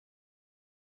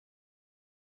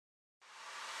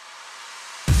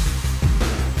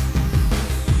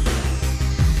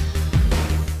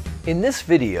In this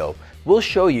video, we'll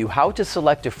show you how to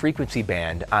select a frequency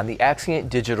band on the Axient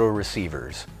Digital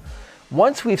receivers.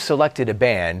 Once we've selected a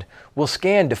band, we'll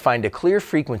scan to find a clear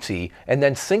frequency and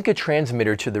then sync a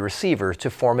transmitter to the receiver to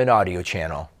form an audio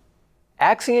channel.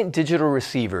 Axient Digital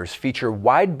receivers feature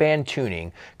wideband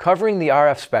tuning covering the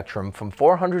RF spectrum from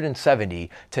 470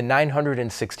 to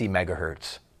 960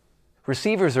 MHz.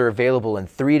 Receivers are available in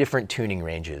 3 different tuning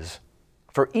ranges.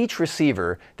 For each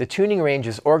receiver, the tuning range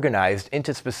is organized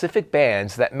into specific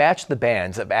bands that match the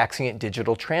bands of Axient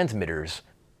Digital transmitters.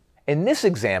 In this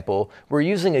example, we're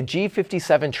using a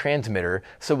G57 transmitter,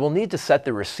 so we'll need to set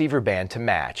the receiver band to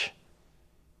match.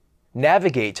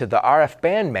 Navigate to the RF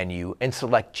band menu and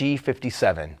select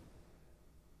G57.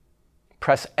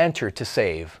 Press Enter to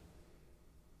save.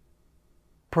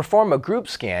 Perform a group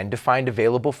scan to find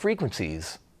available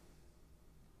frequencies.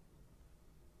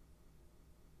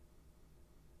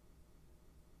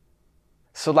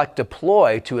 Select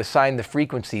Deploy to assign the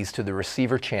frequencies to the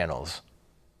receiver channels.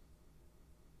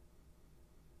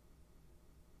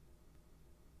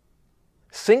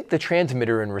 Sync the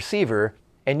transmitter and receiver,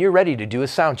 and you're ready to do a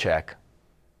sound check.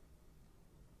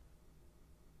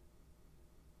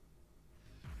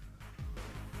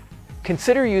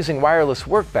 Consider using Wireless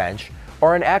Workbench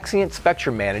or an Axient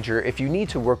Spectrum Manager if you need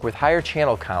to work with higher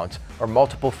channel counts or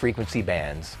multiple frequency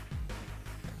bands.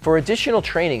 For additional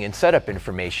training and setup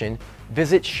information,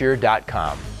 visit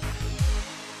Shure.com.